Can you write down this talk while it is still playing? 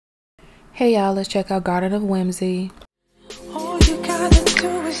Hey y'all, let's check out Garden of Whimsy. All you gotta do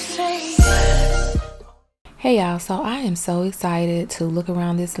is say. Hey y'all, so I am so excited to look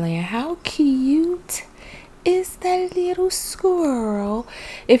around this land. How cute is that little squirrel?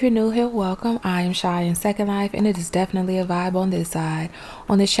 If you're new here, welcome. I am Shy in Second Life, and it is definitely a vibe on this side.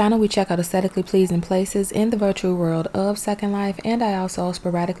 On this channel, we check out aesthetically pleasing places in the virtual world of Second Life, and I also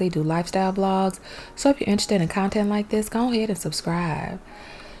sporadically do lifestyle vlogs. So if you're interested in content like this, go ahead and subscribe.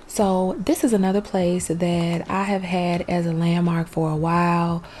 So this is another place that I have had as a landmark for a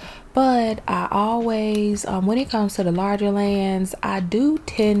while, but I always, when it comes to the larger lands, I do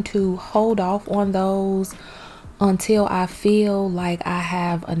tend to hold off on those until I feel like I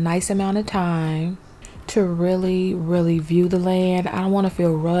have a nice amount of time to really view the land. I don't want to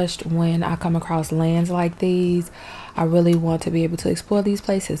feel rushed when I come across lands like these. I really want to be able to explore these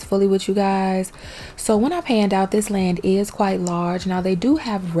places fully with you guys. So when I panned out, this land is quite large. Now they do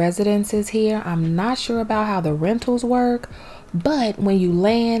have residences here. I'm not sure about how the rentals work, but when you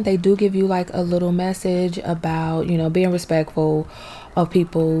land, they do give you like a little message about, you know, being respectful of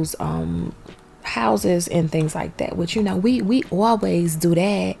people's houses and things like that, which, you know, we always do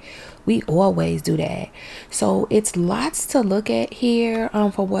that. We always do that. So it's lots to look at here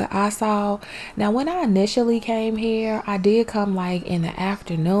for what I saw. Now when I initially came here, I did come like in the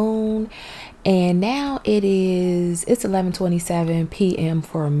afternoon, and now it's 11:27 p.m.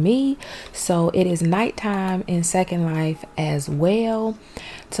 for me, so it is nighttime in Second Life as well.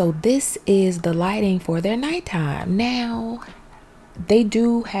 So this is the lighting for their nighttime. Now they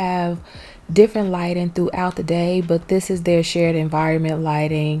do have different lighting throughout the day, but this is their shared environment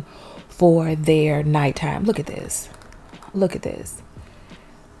lighting for their nighttime. Look at this. Look at this.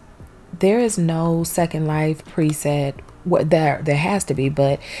 There is no Second Life preset. What there has to be,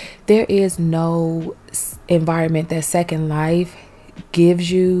 but there is no environment that Second Life gives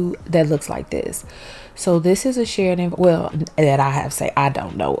you that looks like this. So this is a shared, well, that I have say I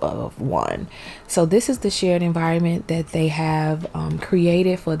don't know of one. So this is the shared environment that they have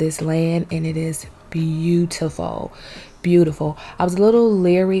created for this land, and it is beautiful. Beautiful. I was a little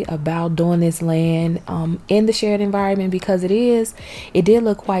leery about doing this land in the shared environment because it did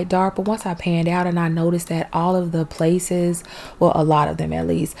look quite dark, but once I panned out and I noticed that all of the places, well, a lot of them at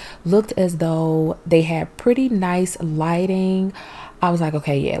least, looked as though they had pretty nice lighting, I was like,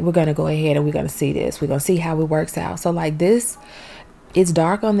 okay, yeah, we're gonna go ahead and we're gonna see this. We're gonna see how it works out. So like this, it's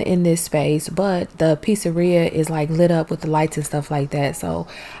dark in this space, but the pizzeria is like lit up with the lights and stuff like that. So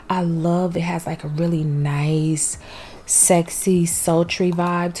I love, it has like a really nice, sexy, sultry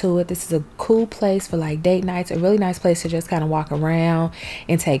vibe to it. This is a cool place for like date nights, a really nice place to just kind of walk around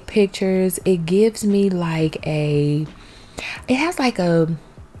and take pictures. It gives me like it has like a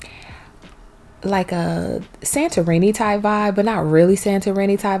Santorini type vibe, but not really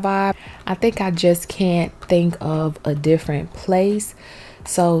Santorini type vibe. I think I just can't think of a different place,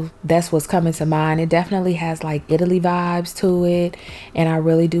 so that's what's coming to mind. It definitely has like Italy vibes to it, and I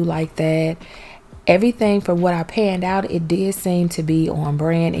really do like that. Everything from what I panned out, it did seem to be on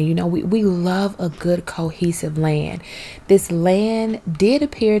brand, and you know, we love a good cohesive land. This land did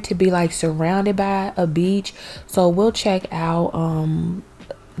appear to be like surrounded by a beach, so we'll check out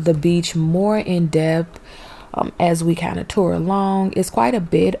the beach more in depth as we kind of tour along. It's quite a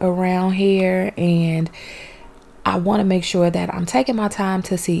bit around here, and I want to make sure that I'm taking my time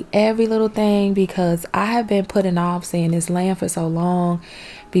to see every little thing, because I have been putting off seeing this land for so long,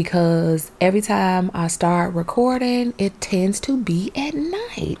 because every time I start recording, it tends to be at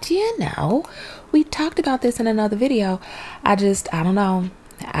night. You know, we talked about this in another video. I don't know.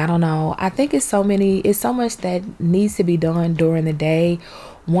 I think it's so much that needs to be done during the day.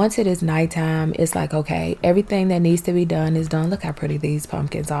 Once it is nighttime, it's like, okay, everything that needs to be done is done. Look how pretty these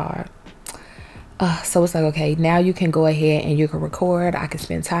pumpkins are. So it's like, okay, now you can go ahead and you can record. I can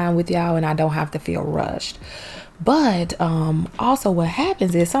spend time with y'all and I don't have to feel rushed. But also what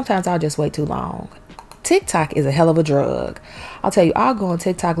happens is sometimes I'll just wait too long. TikTok is a hell of a drug. I'll tell you, I'll go on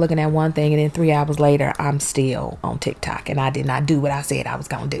TikTok looking at one thing, and then 3 hours later, I'm still on TikTok, and I did not do what I said I was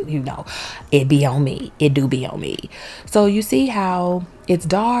going to do. You know, it be on me. It do be on me. So you see how it's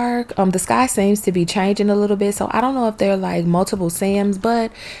dark. The sky seems to be changing a little bit. So I don't know if they're like multiple sims,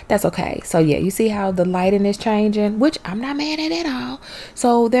 but that's okay. So yeah, you see how the lighting is changing, which I'm not mad at all.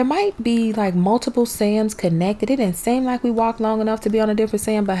 So there might be like multiple sims connected. It didn't seem like we walked long enough to be on a different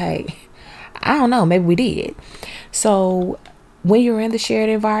sim, but hey, I don't know, maybe we did. So when you're in the shared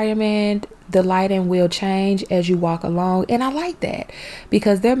environment, the lighting will change as you walk along, and I like that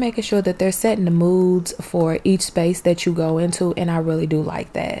because they're making sure that they're setting the moods for each space that you go into, and I really do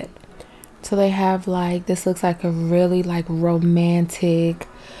like that. So they have like, this looks like a really like romantic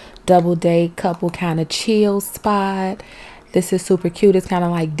double date couple kind of chill spot. This is super cute. It's kind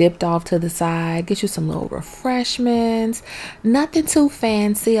of like dipped off to the side. Get you some little refreshments. Nothing too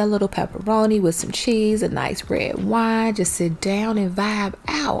fancy. A little pepperoni with some cheese, a nice red wine. Just sit down and vibe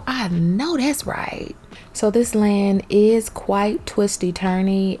out. I know that's right. So this land is quite twisty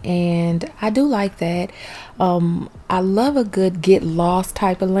turny, and I do like that. I love a good get lost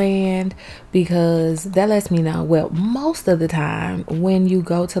type of land, because that lets me know, well, most of the time when you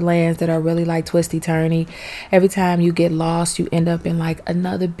go to lands that are really like twisty turny, every time you get lost you end up in like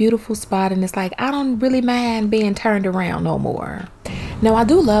another beautiful spot, and it's like I don't really mind being turned around no more. Now, I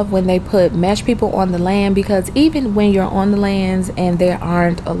do love when they put mesh people on the land, because even when you're on the lands and there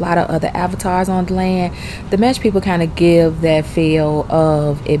aren't a lot of other avatars on the land, the mesh people kind of give that feel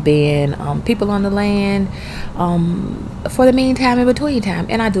of it being people on the land for the meantime, in between time.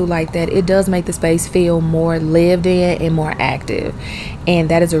 And I do like that. It does make the space feel more lived in and more active. And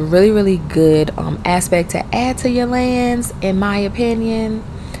that is a really, really good aspect to add to your lands, in my opinion.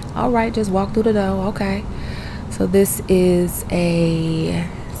 All right, just walk through the door. Okay. So this is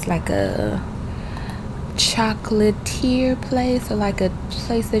it's like a chocolatier place, or like a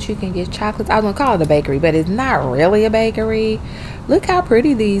place that you can get chocolates. I was gonna call it a bakery, but it's not really a bakery. Look how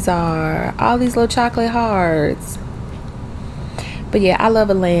pretty these are. All these little chocolate hearts. But yeah, I love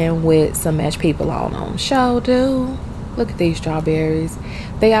a land with some mesh people on them. Sure do. Look at these strawberries.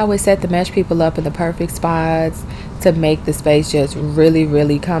 They always set the mesh people up in the perfect spots to make the space just really,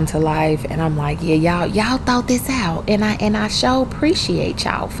 really come to life. And I'm like, yeah, y'all thought this out, and I sure appreciate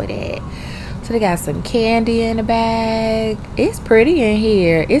y'all for that. So they got some candy in the bag. It's pretty in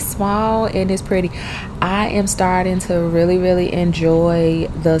here. It's small and it's pretty. I am starting to really, really enjoy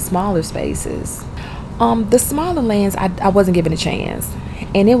the smaller spaces. The smaller lands, I wasn't given a chance.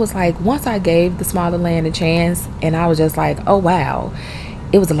 And it was like, once I gave the smaller land a chance, and I was just like, oh wow,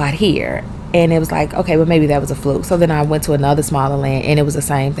 it was a lot here. And it was like, okay, well, maybe that was a fluke. So then I went to another smaller land, and it was the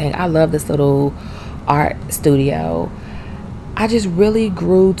same thing. I love this little art studio. I just really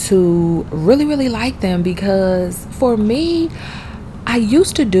grew to really, really like them, because for me, I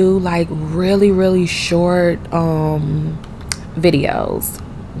used to do like really, really short videos.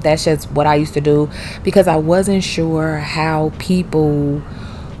 That's just what I used to do, because I wasn't sure how people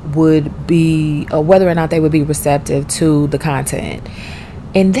would be, or whether or not they would be receptive to the content.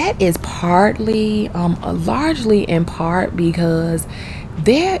 And that is partly, largely in part, because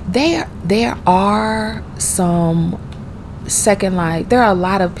there are some Second Life, there are a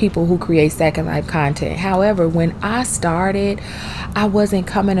lot of people who create Second Life content. However, when I started, I wasn't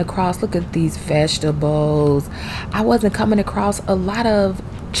coming across, look at these vegetables, I wasn't coming across a lot of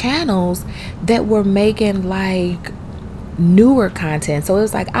channels that were making like newer content. So it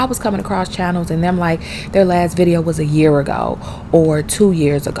was like I was coming across channels and them like their last video was a year ago, or 2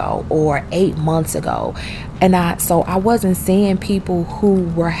 years ago, or 8 months ago. And so I wasn't seeing people who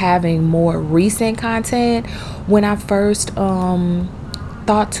were having more recent content when I first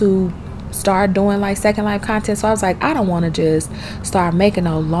thought to start doing like Second Life content. So I was like, I don't want to just start making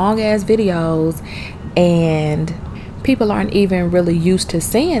those long ass videos and people aren't even really used to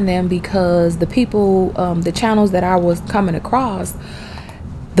seeing them, because the people, the channels that I was coming across,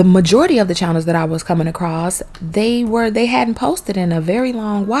 the majority of the channels that I was coming across, they hadn't posted in a very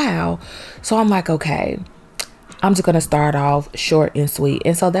long while. So I'm like, okay, I'm just gonna start off short and sweet.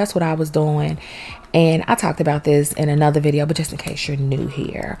 And so that's what I was doing. And I talked about this in another video, but just in case you're new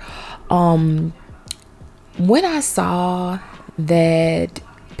here, when I saw that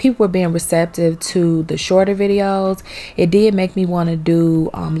people were being receptive to the shorter videos, it did make me want to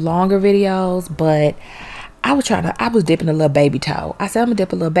do longer videos. But I was dipping a little baby toe. I said, I'm gonna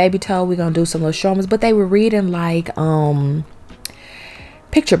dip a little baby toe. We're gonna do some little short ones. But they were reading like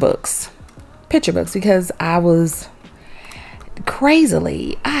picture books, because I was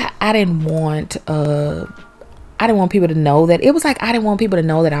crazily, I didn't want people to know that. It was like I didn't want people to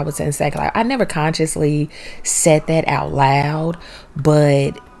know that I was in Second Life. I never consciously said that out loud,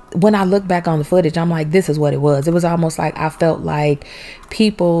 but when I look back on the footage, I'm like, this is what it was. It was almost like I felt like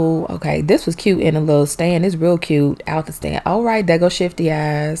people, okay, this was cute in a little stand. It's real cute out the stand. All right, there go Shifty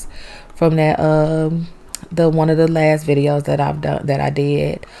Eyes from that one of the last videos that I've done, that I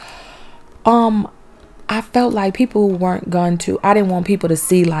did. I felt like people weren't going to, I didn't want people to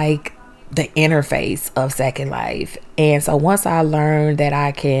see like the interface of Second Life. And so once I learned that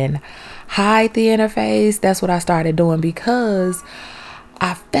I can hide the interface, that's what I started doing, because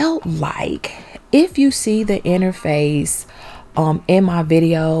I felt like if you see the interface in my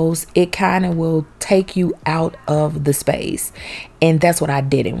videos, it kind of will take you out of the space. And that's what I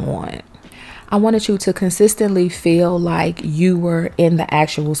didn't want. I wanted you to consistently feel like you were in the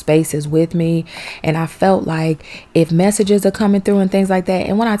actual spaces with me. And I felt like if messages are coming through and things like that,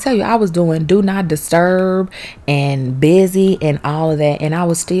 and when I tell you, I was doing do not disturb and busy and all of that, and I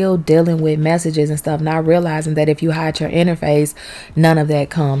was still dealing with messages and stuff, not realizing that if you hide your interface, none of that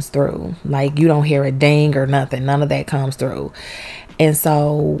comes through. Like, you don't hear a ding or nothing. None of that comes through. And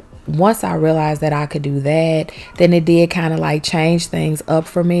so once I realized that I could do that, then it did kind of like change things up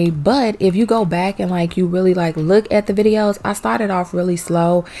for me. But if you go back and like you really like look at the videos, I started off really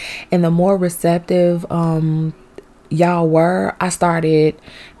slow, and the more receptive y'all were, I started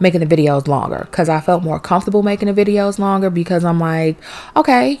making the videos longer because I felt more comfortable making the videos longer, because I'm like,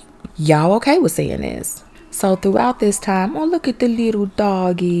 okay, y'all okay with seeing this. So throughout this time, oh, look at the little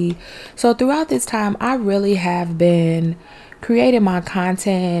doggy. So throughout this time, I really have been creating my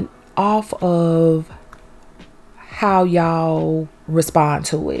content off of how y'all respond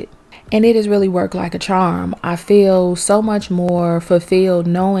to it. And it has really worked like a charm. I feel so much more fulfilled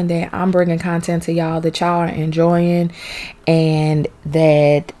knowing that I'm bringing content to y'all that y'all are enjoying and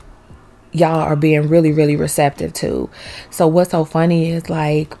that y'all are being really, really receptive to. So what's so funny is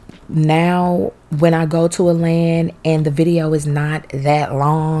like now when I go to a land and the video is not that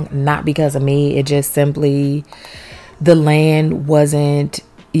long, not because of me, it just simply the land wasn't,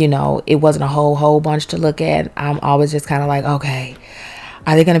 you know, it wasn't a whole bunch to look at. I'm always just kind of like, okay,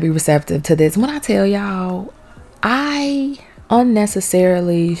 are they going to be receptive to this? When I tell y'all, I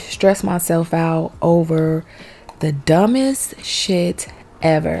unnecessarily stress myself out over the dumbest shit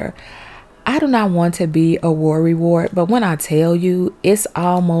ever. I do not want to be a worrywart, but when I tell you, it's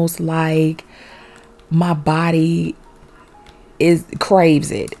almost like my body craves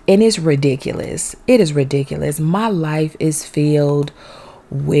it, and it's ridiculous. It is ridiculous. My life is filled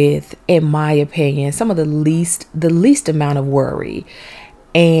with, in my opinion, some of the least amount of worry.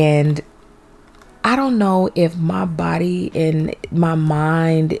 And I don't know if my body and my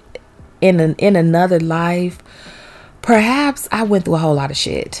mind in another life, perhaps I went through a whole lot of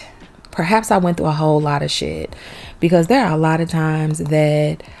shit. Because there are a lot of times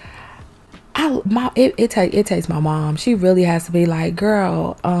that it takes my mom. She really has to be like,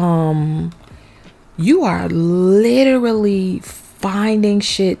 girl, you are literally finding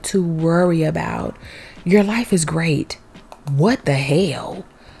shit to worry about. Your life is great. What the hell?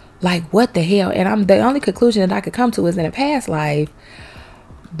 Like, what the hell? And the only conclusion that I could come to is in a past life,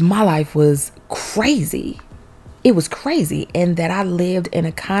 my life was crazy. It was crazy, and that I lived in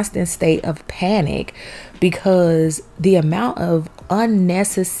a constant state of panic because the amount of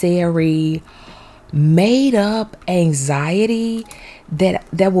unnecessary made up anxiety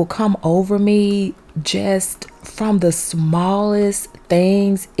that will come over me just from the smallest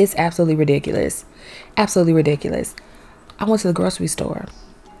things. It's absolutely ridiculous. Absolutely ridiculous. I went to the grocery store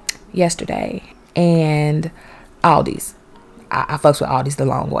yesterday, and Aldi's. I fucks with Aldi's the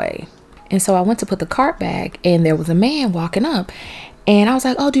long way. And so I went to put the cart back, and there was a man walking up, and I was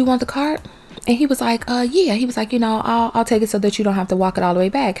like, oh, do you want the cart? And he was like, yeah. He was like, you know, I'll take it so that you don't have to walk it all the way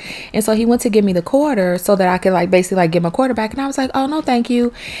back. And so he went to give me the quarter so that I could like basically like get my quarter back. And I was like, oh, no, thank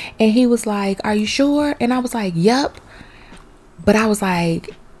you. And he was like, are you sure? And I was like, yep. But I was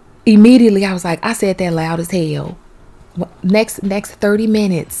like, immediately I was like, I said that loud as hell. Next 30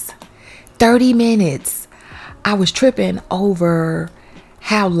 minutes, I was tripping over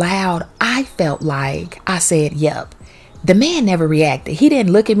how loud I felt like I said, yep. The man never reacted. He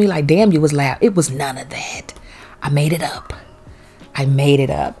didn't look at me like, damn, you was loud. It was none of that. I made it up.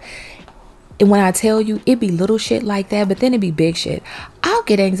 And when I tell you, it be little shit like that, but then it be big shit. I'll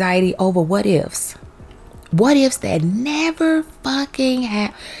get anxiety over what ifs. What ifs that never fucking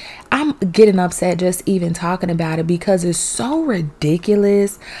happen. I'm getting upset just even talking about it because it's so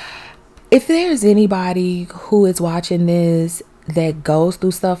ridiculous. If there's anybody who is watching this that goes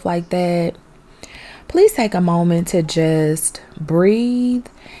through stuff like that, please take a moment to just breathe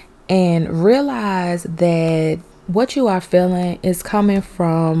and realize that what you are feeling is coming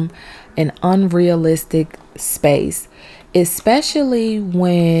from an unrealistic space, especially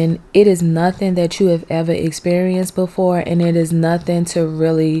when it is nothing that you have ever experienced before and it is nothing to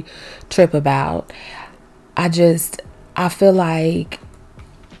really trip about. I feel like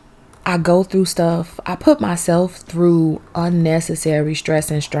I go through stuff. I put myself through unnecessary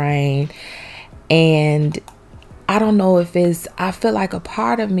stress and strain. And I don't know if I feel like a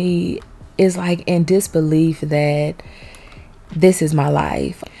part of me is like in disbelief that this is my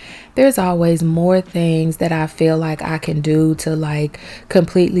life. There's always more things that I feel like I can do to like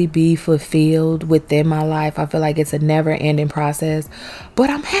completely be fulfilled within my life. I feel like it's a never ending process, but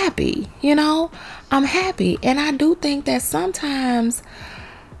I'm happy, I'm happy. And I do think that sometimes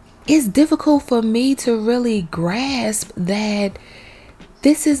it's difficult for me to really grasp that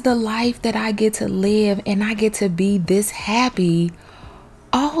this is the life that I get to live, and I get to be this happy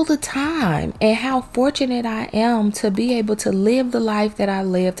all the time, and how fortunate I am to be able to live the life that I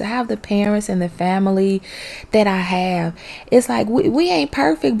live, to have the parents and the family that I have. It's like we ain't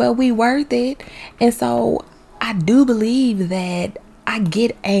perfect, but we worth it. And so I do believe that I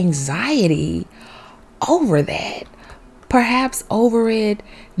get anxiety over that. Perhaps over it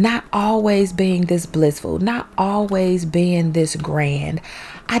not always being this blissful, not always being this grand.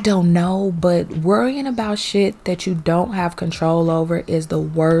 I don't know, but worrying about shit that you don't have control over is the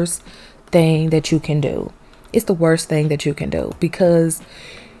worst thing that you can do. It's the worst thing that you can do, because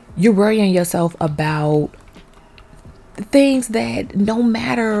you're worrying yourself about things that, no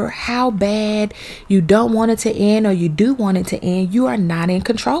matter how bad you don't want it to end or you do want it to end, you are not in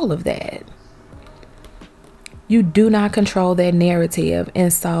control of that. You do not control that narrative.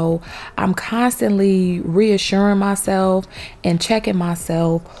 And so I'm constantly reassuring myself and checking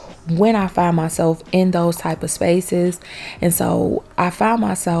myself when I find myself in those type of spaces. And so I found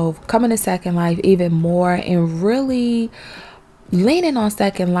myself coming to Second Life even more, and really leaning on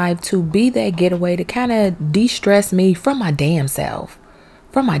Second Life to be that getaway to kind of de-stress me from my damn self.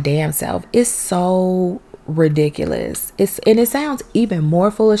 It's so ridiculous. It sounds even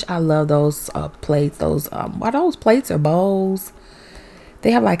more foolish. I love those plates. Those are those plates or bowls?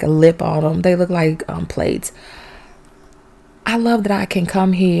 They have like a lip on them. They look like plates. I love that I can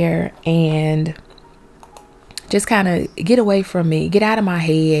come here and just kind of get away from me, get out of my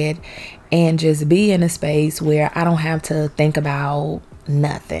head, and just be in a space where I don't have to think about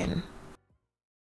nothing.